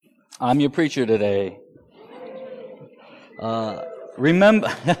I'm your preacher today.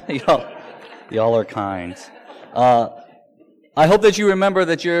 Remember, y'all are kind. I hope that you remember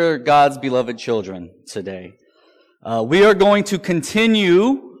that you're God's beloved children today. We are going to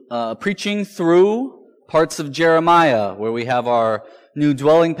continue preaching through parts of Jeremiah, where we have our new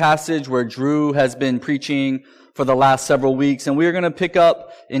dwelling passage where Drew has been preaching for the last several weeks. And we're going to pick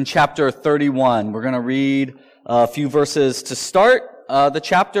up in chapter 31. We're going to read a few verses to start the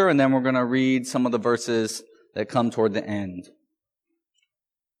chapter, and then we're going to read some of the verses that come toward the end.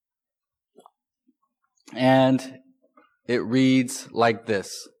 And it reads like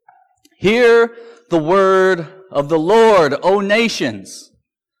this. Hear the word of the Lord, O nations,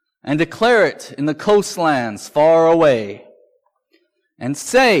 and declare it in the coastlands far away. And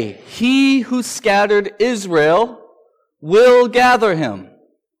say, He who scattered Israel will gather him,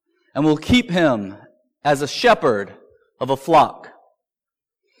 and will keep him as a shepherd of a flock.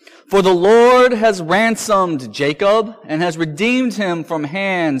 For the Lord has ransomed Jacob, and has redeemed him from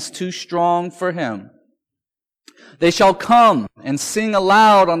hands too strong for him. They shall come and sing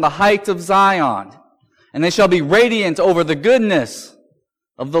aloud on the height of Zion, and they shall be radiant over the goodness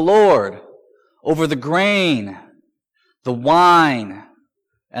of the Lord, over the grain, the wine,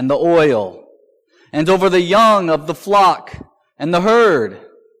 and the oil, and over the young of the flock and the herd.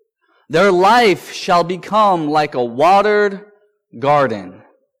 Their life shall become like a watered garden,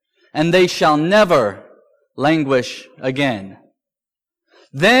 and they shall never languish again.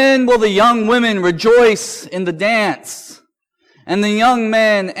 Then will the young women rejoice in the dance, and the young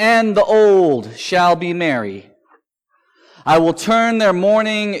men and the old shall be merry. I will turn their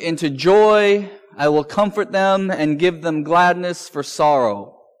mourning into joy. I will comfort them and give them gladness for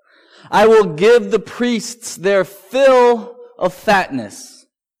sorrow. I will give the priests their fill of fatness,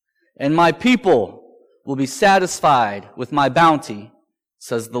 and my people will be satisfied with my bounty,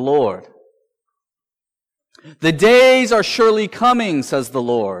 says the Lord. The days are surely coming, says the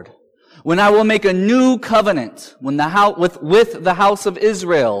Lord, when I will make a new covenant with the house of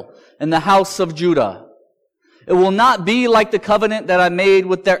Israel and the house of Judah. It will not be like the covenant that I made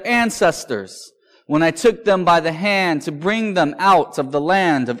with their ancestors when I took them by the hand to bring them out of the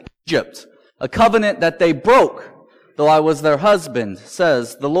land of Egypt, a covenant that they broke, though I was their husband,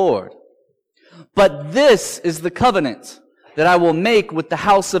 says the Lord. But this is the covenant that I will make with the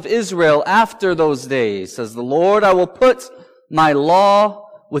house of Israel after those days, says the Lord. I will put my law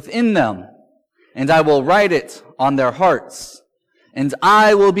within them, and I will write it on their hearts. And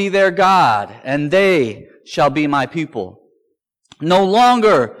I will be their God, and they shall be my people. No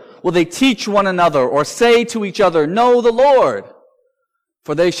longer will they teach one another or say to each other, Know the Lord,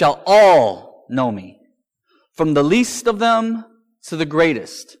 for they shall all know me, from the least of them to the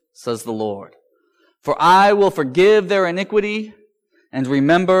greatest, says the Lord. For I will forgive their iniquity and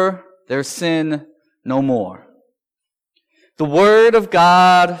remember their sin no more. The word of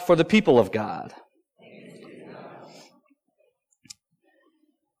God for the people of God.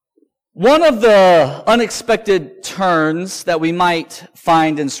 One of the unexpected turns that we might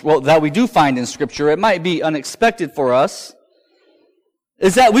find that we do find in Scripture, it might be unexpected for us,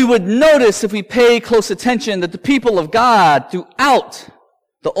 is that we would notice, if we pay close attention, that the people of God throughout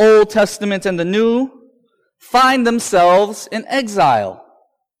the Old Testament and the New find themselves in exile.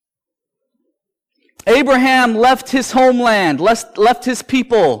 Abraham left his homeland, left his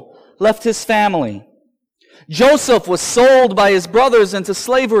people, left his family. Joseph was sold by his brothers into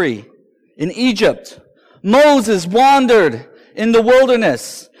slavery in Egypt. Moses wandered in the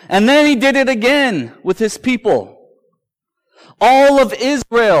wilderness, and then he did it again with his people. All of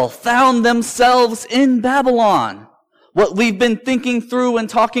Israel found themselves in Babylon, what we've been thinking through and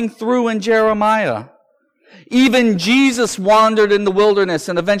talking through in Jeremiah. Even Jesus wandered in the wilderness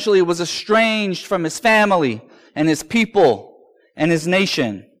and eventually was estranged from his family and his people and his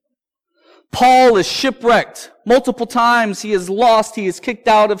nation. Paul is shipwrecked multiple times. He is lost. He is kicked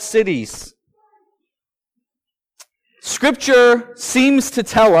out of cities. Scripture seems to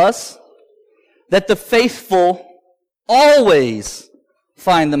tell us that the faithful always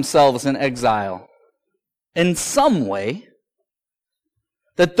find themselves in exile in some way,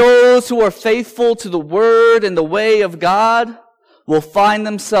 that those who are faithful to the word and the way of God will find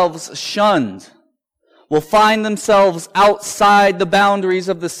themselves shunned, will find themselves outside the boundaries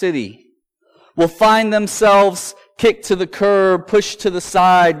of the city, will find themselves kicked to the curb, pushed to the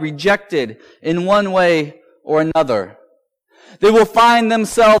side, rejected in one way or another. They will find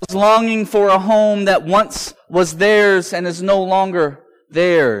themselves longing for a home that once was theirs and is no longer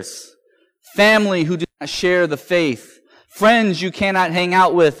theirs. Family who do not share the faith. Friends you cannot hang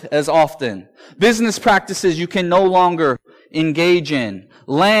out with as often. Business practices you can no longer engage in.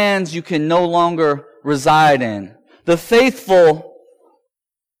 lands you can no longer reside in. The faithful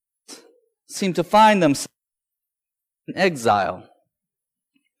seem to find themselves in exile.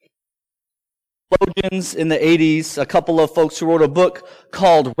 Theologians in the 80s, a couple of folks who wrote a book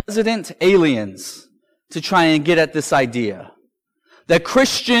called Resident Aliens to try and get at this idea that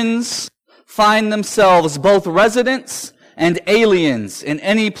Christians find themselves both residents and aliens in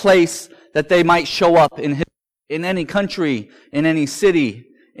any place that they might show up in any country, in any city,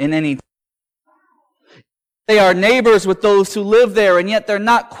 in any. They are neighbors with those who live there, and yet they're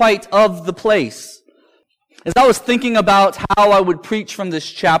not quite of the place. As I was thinking about how I would preach from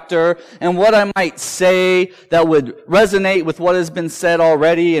this chapter and what I might say that would resonate with what has been said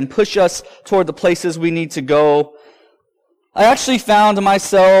already and push us toward the places we need to go, I actually found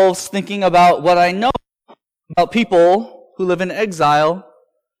myself thinking about what I know about people who live in exile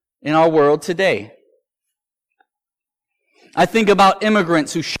in our world today. I think about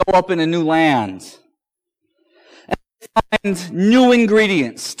immigrants who show up in a new land and find new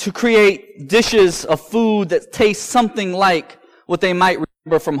ingredients to create dishes of food that taste something like what they might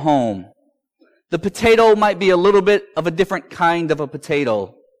remember from home. The potato might be a little bit of a different kind of a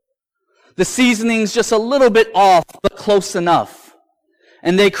potato. The seasoning's just a little bit off, but close enough.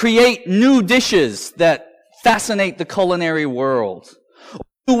 And they create new dishes that fascinate the culinary world.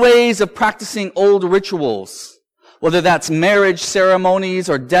 New ways of practicing old rituals, whether that's marriage ceremonies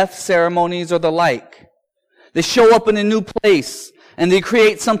or death ceremonies or the like. They show up in a new place and they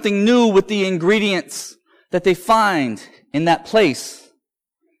create something new with the ingredients that they find in that place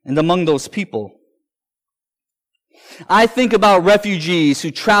and among those people. I think about refugees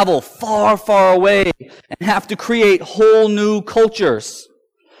who travel far, far away and have to create whole new cultures,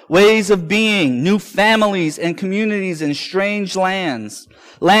 ways of being, new families and communities in strange lands,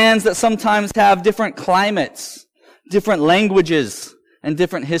 lands that sometimes have different climates, different languages, and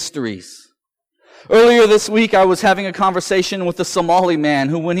different histories. Earlier this week, I was having a conversation with a Somali man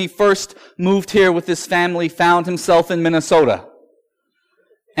who, when he first moved here with his family, found himself in Minnesota.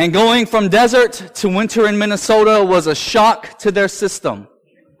 And going from desert to winter in Minnesota was a shock to their system.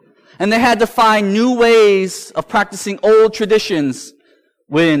 And they had to find new ways of practicing old traditions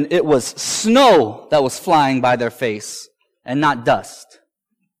when it was snow that was flying by their face and not dust.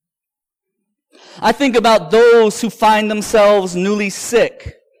 I think about those who find themselves newly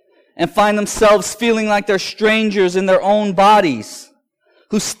sick and find themselves feeling like they're strangers in their own bodies,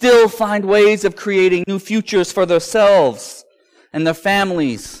 who still find ways of creating new futures for themselves and their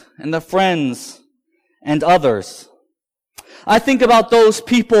families and their friends and others. I think about those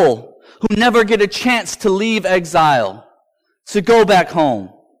people who never get a chance to leave exile, to go back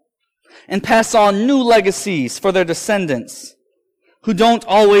home and pass on new legacies for their descendants, who don't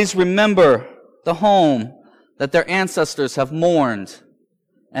always remember the home that their ancestors have mourned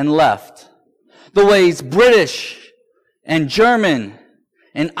and left. The ways British and German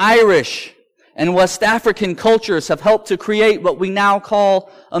and Irish and West African cultures have helped to create what we now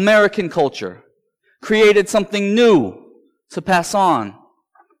call American culture, created something new to pass on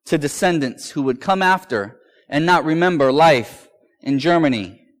to descendants who would come after and not remember life in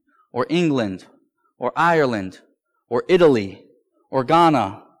Germany or England or Ireland or Italy or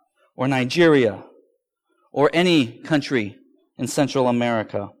Ghana or Nigeria or any country in Central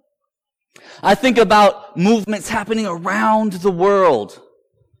America. I think about movements happening around the world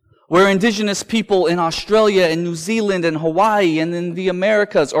where indigenous people in Australia and New Zealand and Hawaii and in the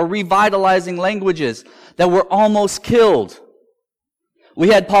Americas are revitalizing languages that were almost killed. We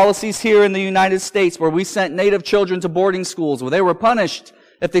had policies here in the United States where we sent native children to boarding schools where they were punished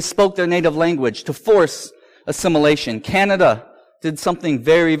if they spoke their native language to force assimilation. Canada did something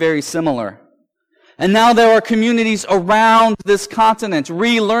very, very similar. And now there are communities around this continent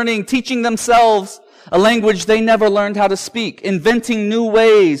relearning, teaching themselves a language they never learned how to speak, inventing new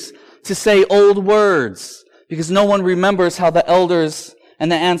ways to say old words because no one remembers how the elders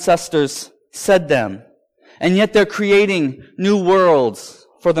and the ancestors said them. And yet they're creating new worlds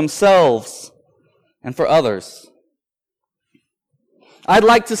for themselves and for others. I'd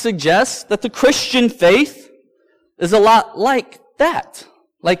like to suggest that the Christian faith is a lot like that,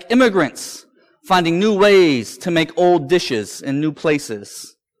 like immigrants finding new ways to make old dishes in new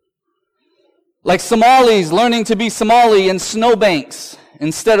places. Like Somalis learning to be Somali in snowbanks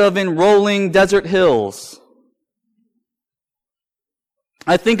instead of in rolling desert hills.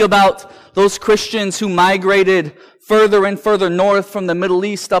 I think about those Christians who migrated further and further north from the Middle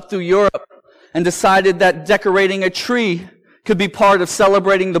East up through Europe and decided that decorating a tree could be part of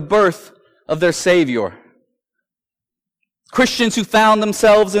celebrating the birth of their Savior. Christians who found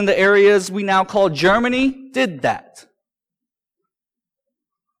themselves in the areas we now call Germany did that.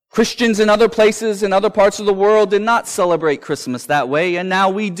 Christians in other places, in other parts of the world, did not celebrate Christmas that way, and now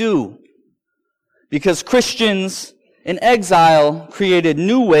we do. Because Christians in exile created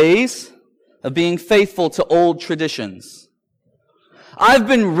new ways of being faithful to old traditions. I've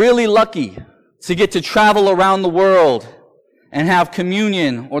been really lucky to get to travel around the world and have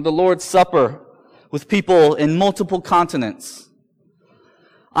communion or the Lord's Supper with people in multiple continents.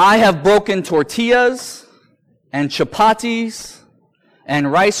 I have broken tortillas and chapatis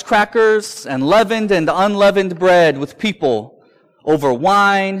and rice crackers and leavened and unleavened bread with people over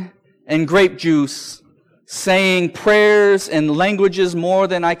wine and grape juice, saying prayers in languages more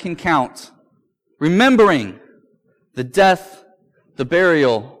than I can count, remembering the death, the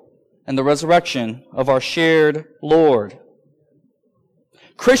burial, and the resurrection of our shared Lord.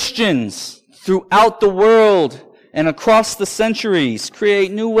 Christians throughout the world and across the centuries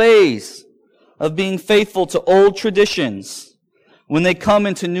create new ways of being faithful to old traditions when they come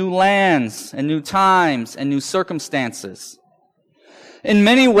into new lands and new times and new circumstances. In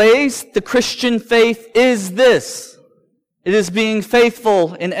many ways, the Christian faith is this. It is being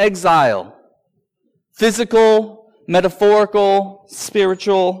faithful in exile. Physical, metaphorical,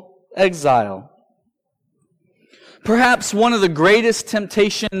 spiritual exile. Perhaps one of the greatest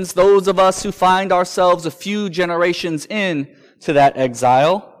temptations, those of us who find ourselves a few generations into that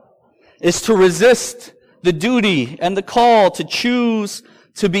exile, is to resist the duty and the call to choose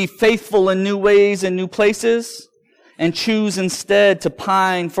to be faithful in new ways and new places, and choose instead to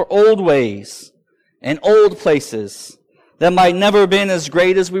pine for old ways and old places that might never been as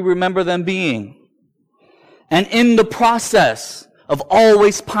great as we remember them being. And in the process of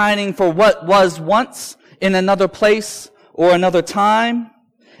always pining for what was once in another place or another time,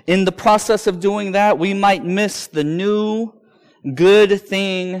 in the process of doing that, we might miss the new, good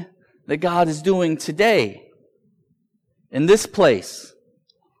thing that God is doing today, in this place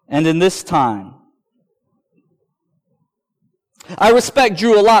and in this time. I respect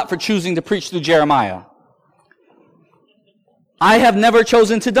Drew a lot for choosing to preach through Jeremiah. I have never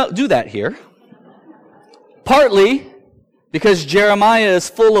chosen to do that here. Partly because Jeremiah is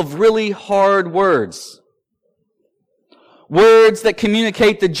full of really hard words. Words that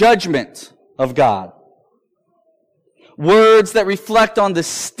communicate the judgment of God. Words that reflect on the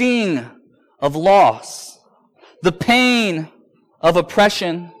sting of loss, the pain of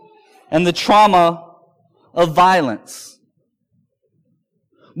oppression, and the trauma of violence.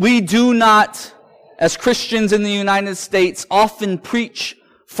 We do not, as Christians in the United States, often preach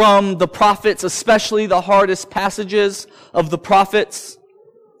from the prophets, especially the hardest passages of the prophets,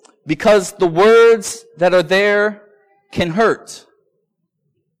 because the words that are there can hurt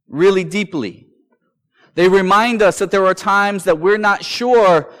really deeply. They remind us that there are times that we're not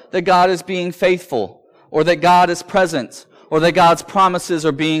sure that God is being faithful, or that God is present, or that God's promises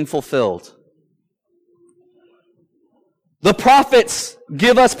are being fulfilled. The prophets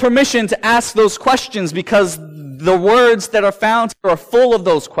give us permission to ask those questions because the words that are found here are full of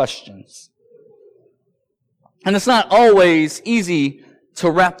those questions. And it's not always easy to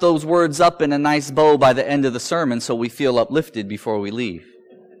wrap those words up in a nice bow by the end of the sermon so we feel uplifted before we leave.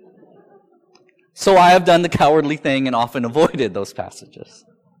 So I have done the cowardly thing and often avoided those passages.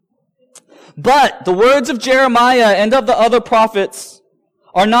 But the words of Jeremiah and of the other prophets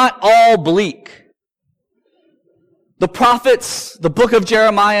are not all bleak. The prophets, the book of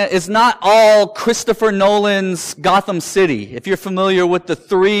Jeremiah, is not all Christopher Nolan's Gotham City. If you're familiar with the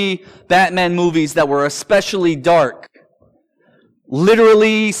 3 Batman movies that were especially dark,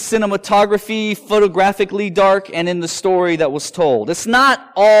 literally, cinematography, photographically dark, and in the story that was told. It's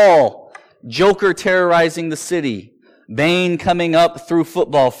not all Joker terrorizing the city, Bane coming up through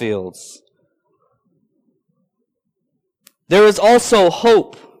football fields. There is also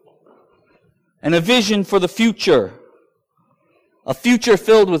hope and a vision for the future. A future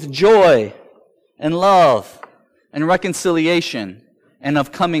filled with joy and love and reconciliation and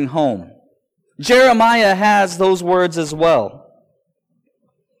of coming home. Jeremiah has those words as well.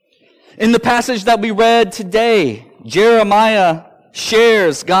 In the passage that we read today, Jeremiah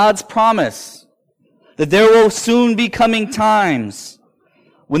shares God's promise that there will soon be coming times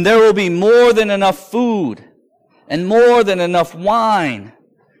when there will be more than enough food and more than enough wine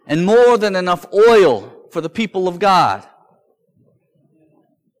and more than enough oil for the people of God.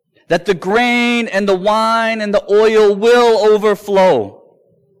 That the grain and the wine and the oil will overflow.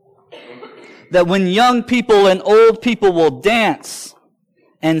 That when young people and old people will dance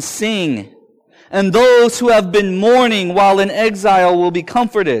and sing, and those who have been mourning while in exile will be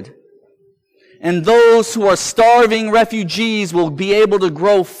comforted, and those who are starving refugees will be able to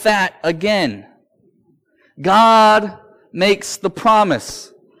grow fat again. God makes the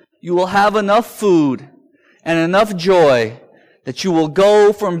promise you will have enough food and enough joy that you will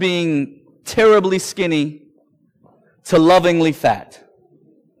go from being terribly skinny to lovingly fat.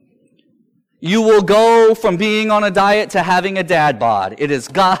 You will go from being on a diet to having a dad bod. It is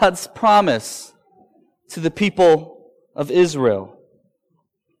God's promise to the people of Israel.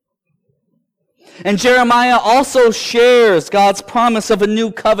 And Jeremiah also shares God's promise of a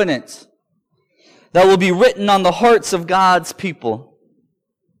new covenant that will be written on the hearts of God's people.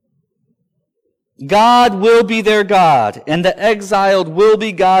 God will be their God, and the exiled will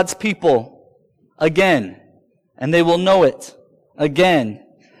be God's people again, and they will know it again.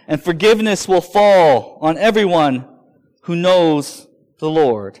 And forgiveness will fall on everyone who knows the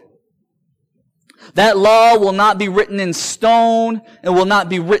Lord. That law will not be written in stone. It will not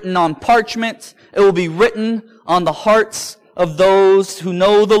be written on parchment. It will be written on the hearts of those who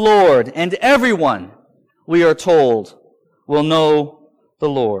know the Lord. And everyone, we are told, will know the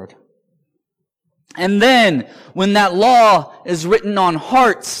Lord. And then, when that law is written on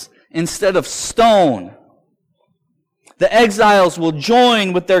hearts instead of stone, the exiles will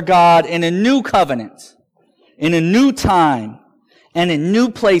join with their God in a new covenant, in a new time, and in new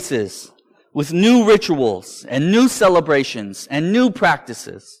places, with new rituals and new celebrations and new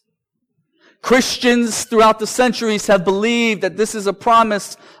practices. Christians throughout the centuries have believed that this is a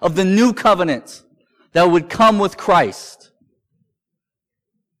promise of the new covenant that would come with Christ.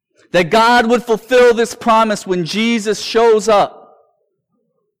 That God would fulfill this promise when Jesus shows up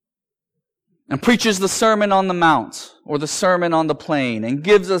and preaches the Sermon on the Mount or the Sermon on the Plain and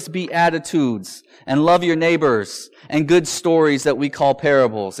gives us beatitudes and love your neighbors and good stories that we call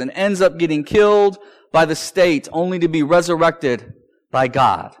parables and ends up getting killed by the state only to be resurrected by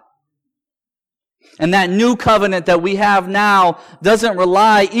God. And that new covenant that we have now doesn't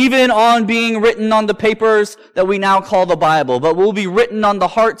rely even on being written on the papers that we now call the Bible, but will be written on the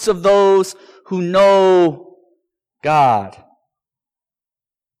hearts of those who know God.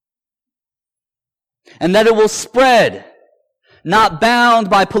 And that it will spread, not bound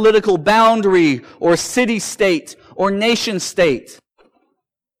by political boundary or city-state or nation-state,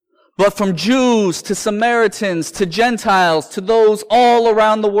 but from Jews to Samaritans to Gentiles to those all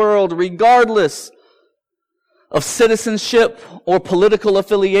around the world, regardless of citizenship or political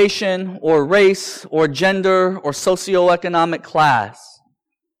affiliation or race or gender or socioeconomic class.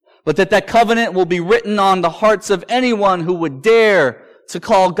 But that covenant will be written on the hearts of anyone who would dare to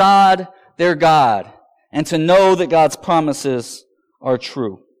call God their God and to know that God's promises are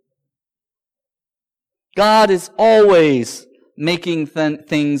true. God is always making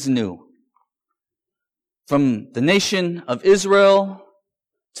things new. From the nation of Israel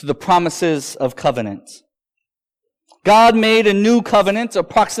to the promises of covenant. God made a new covenant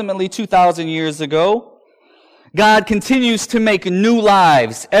approximately 2,000 years ago. God continues to make new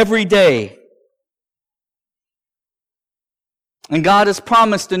lives every day. And God has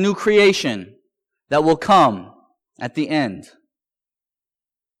promised a new creation that will come at the end.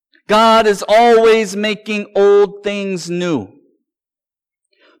 God is always making old things new.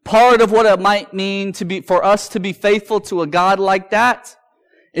 Part of what it might mean for us to be faithful to a God like that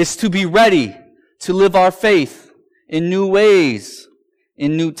is to be ready to live our faith in new ways,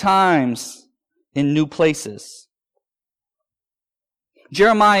 in new times, in new places.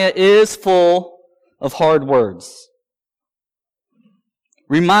 Jeremiah is full of hard words.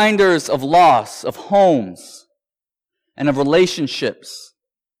 Reminders of loss, of homes, and of relationships,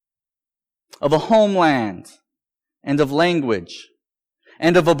 of a homeland, and of language,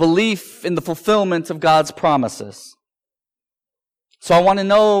 and of a belief in the fulfillment of God's promises. So I want to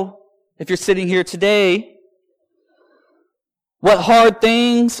know, if you're sitting here today, what hard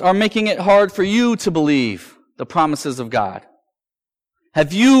things are making it hard for you to believe the promises of God?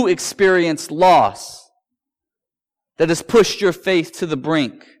 Have you experienced loss that has pushed your faith to the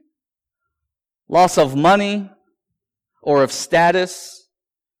brink? Loss of money, or of status,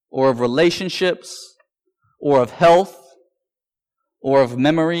 or of relationships, or of health, or of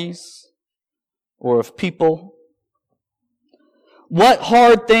memories, or of people? What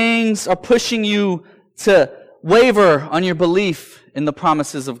hard things are pushing you to waver on your belief in the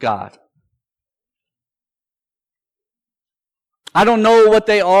promises of God? I don't know what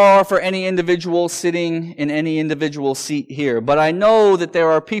they are for any individual sitting in any individual seat here, but I know that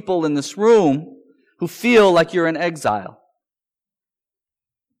there are people in this room who feel like you're in exile.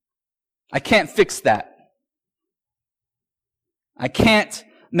 I can't fix that. I can't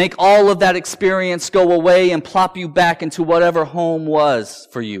make all of that experience go away and plop you back into whatever home was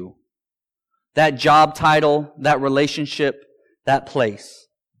for you. That job title, that relationship, that place.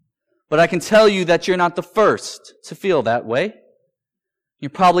 But I can tell you that you're not the first to feel that way. You're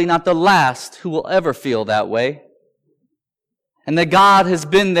probably not the last who will ever feel that way. And that God has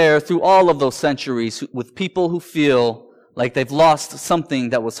been there through all of those centuries with people who feel like they've lost something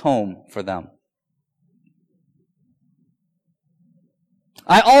that was home for them.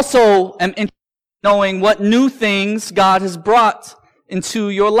 I also am interested in knowing what new things God has brought into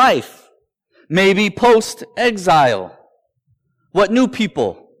your life. Maybe post-exile. What new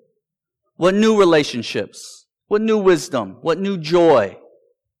people? What new relationships? What new wisdom? What new joy?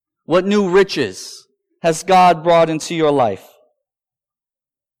 What new riches has God brought into your life?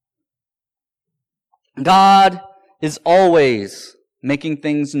 God is always making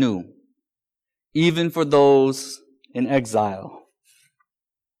things new, even for those in exile.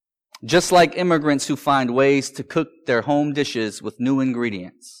 Just like immigrants who find ways to cook their home dishes with new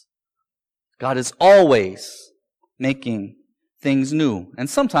ingredients. God is always making things new, and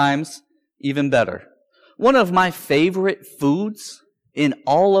sometimes even better. One of my favorite foods in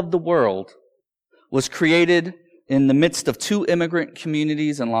all of the world was created in the midst of 2 immigrant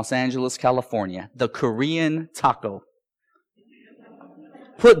communities in Los Angeles, California. The Korean taco.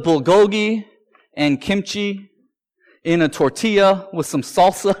 Put bulgogi and kimchi in a tortilla with some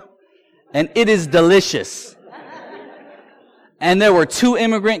salsa, and it is delicious. And there were 2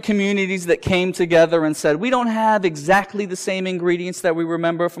 immigrant communities that came together and said, we don't have exactly the same ingredients that we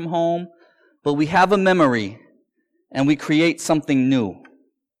remember from home, but we have a memory, and we create something new.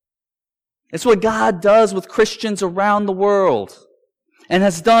 It's what God does with Christians around the world and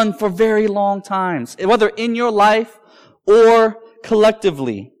has done for very long times, whether in your life or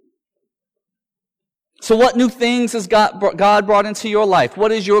collectively. So what new things has God brought into your life?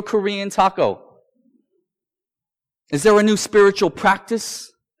 What is your Korean taco? Is there a new spiritual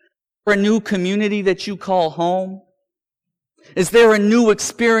practice or a new community that you call home? Is there a new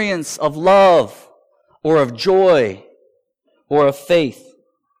experience of love or of joy or of faith?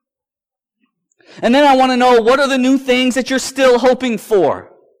 And then I want to know, what are the new things that you're still hoping for?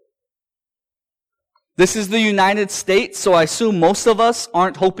 This is the United States, so I assume most of us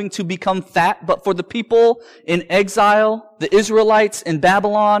aren't hoping to become fat, but for the people in exile, the Israelites in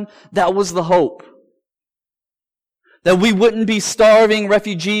Babylon, that was the hope. That we wouldn't be starving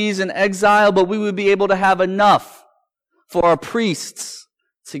refugees in exile, but we would be able to have enough for our priests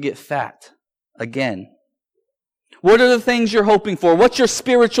to get fat again. What are the things you're hoping for? What's your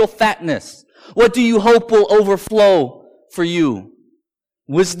spiritual fatness? What do you hope will overflow for you?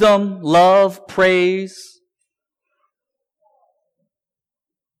 Wisdom, love, praise.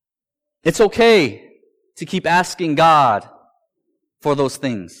 It's okay to keep asking God for those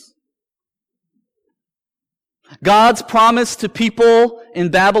things. God's promise to people in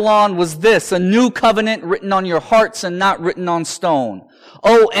Babylon was this: a new covenant written on your hearts and not written on stone.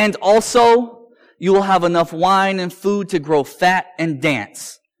 Oh, and also, you will have enough wine and food to grow fat and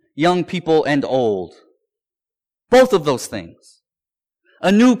dance, young people and old. Both of those things.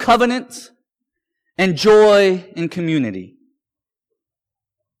 A new covenant and joy in community.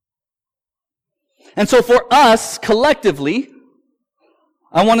 And so for us, collectively,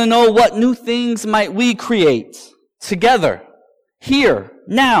 I want to know, what new things might we create together, here,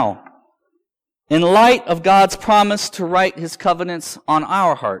 now, in light of God's promise to write His covenants on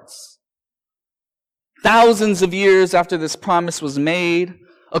our hearts. Thousands of years after this promise was made,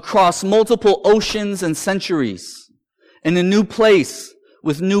 across multiple oceans and centuries, in a new place,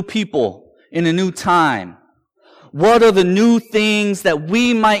 with new people, in a new time. What are the new things that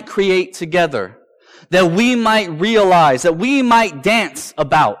we might create together? That we might realize, that we might dance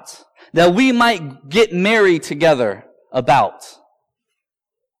about, that we might get married together about.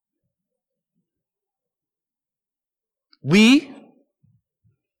 We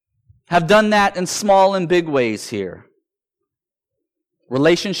have done that in small and big ways here.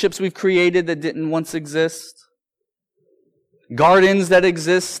 Relationships we've created that didn't once exist. Gardens that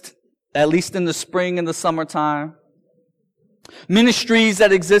exist, at least in the spring and the summertime. Ministries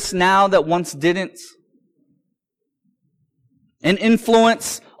that exist now that once didn't. An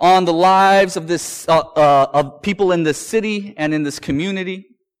influence on the lives of of people in this city and in this community.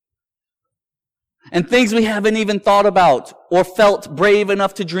 And things we haven't even thought about or felt brave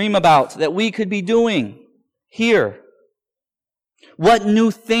enough to dream about that we could be doing here. What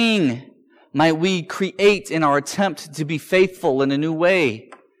new thing might we create in our attempt to be faithful in a new way,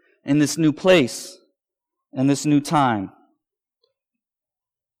 in this new place, in this new time?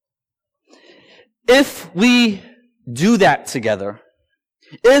 If we do that together,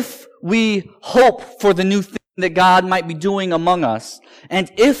 if we hope for the new thing that God might be doing among us,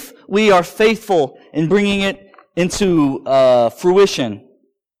 and if we are faithful in bringing it into fruition,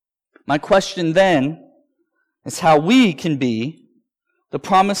 my question then is how we can be the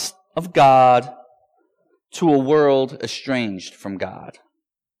promise of God to a world estranged from God?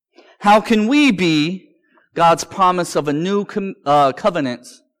 How can we be God's promise of a new covenant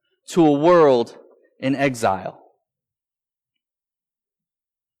to a world in exile?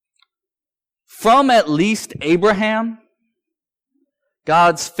 From at least Abraham,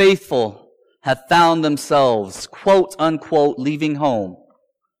 God's faithful have found themselves, quote unquote, leaving home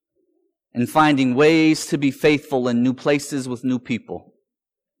and finding ways to be faithful in new places with new people.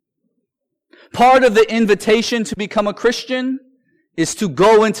 Part of the invitation to become a Christian is to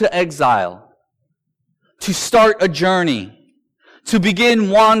go into exile, to start a journey, to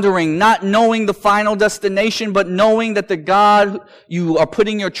begin wandering, not knowing the final destination, but knowing that the God you are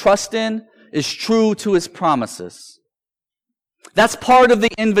putting your trust in is true to His promises. That's part of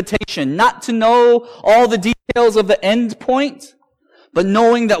the invitation, not to know all the details of the end point, but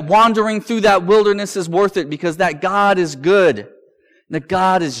knowing that wandering through that wilderness is worth it because that God is good, that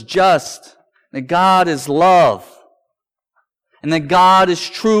God is just, that God is love, and that God is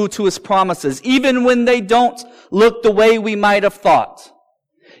true to His promises, even when they don't look the way we might have thought.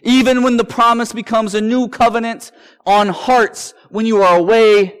 Even when the promise becomes a new covenant on hearts when you are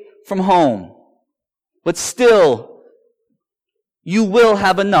away from home. But still, you will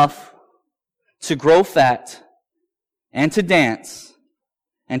have enough to grow fat and to dance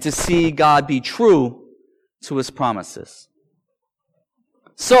and to see God be true to His promises.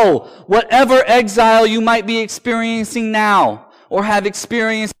 So, whatever exile you might be experiencing now, or have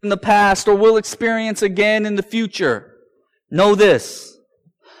experienced in the past, or will experience again in the future, know this.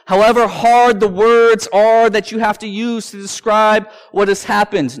 However hard the words are that you have to use to describe what has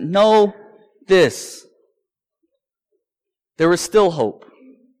happened, know this. There is still hope,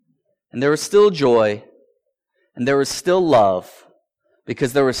 and there is still joy, and there is still love,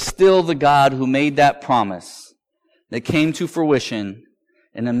 because there is still the God who made that promise that came to fruition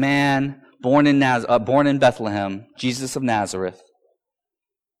in a man born in Bethlehem, Jesus of Nazareth,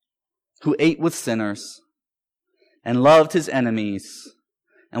 who ate with sinners and loved His enemies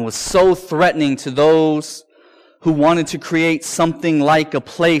and was so threatening to those who wanted to create something like a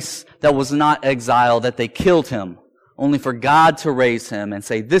place that was not exile that they killed Him, only for God to raise Him and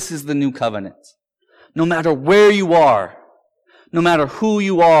say, this is the new covenant. No matter where you are, no matter who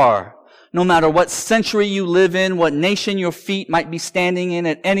you are, no matter what century you live in, what nation your feet might be standing in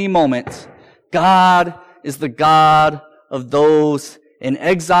at any moment, God is the God of those in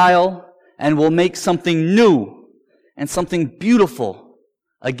exile and will make something new and something beautiful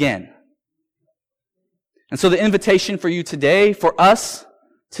again. And so the invitation for you today, for us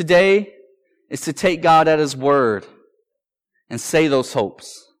today, is to take God at His word and say those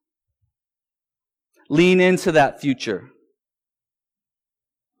hopes. Lean into that future.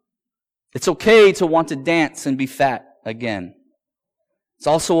 It's okay to want to dance and be fat again. It's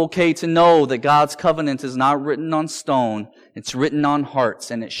also okay to know that God's covenant is not written on stone. It's written on hearts,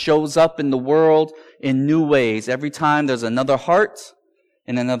 and it shows up in the world in new ways. Every time there's another heart,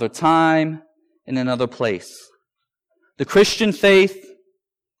 in another time, in another place. The Christian faith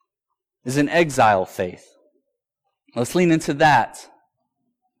is an exile faith. Let's lean into that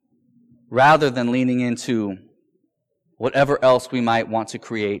rather than leaning into whatever else we might want to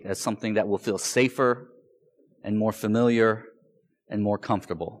create as something that will feel safer and more familiar and more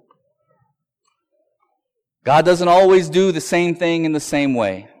comfortable. God doesn't always do the same thing in the same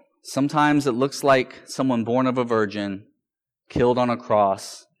way. Sometimes it looks like someone born of a virgin, killed on a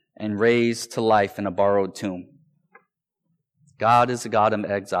cross, and raised to life in a borrowed tomb. God is a God of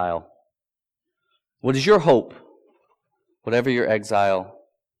exile. What is your hope, whatever your exile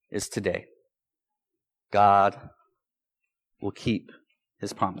is today? God will keep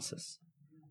His promises.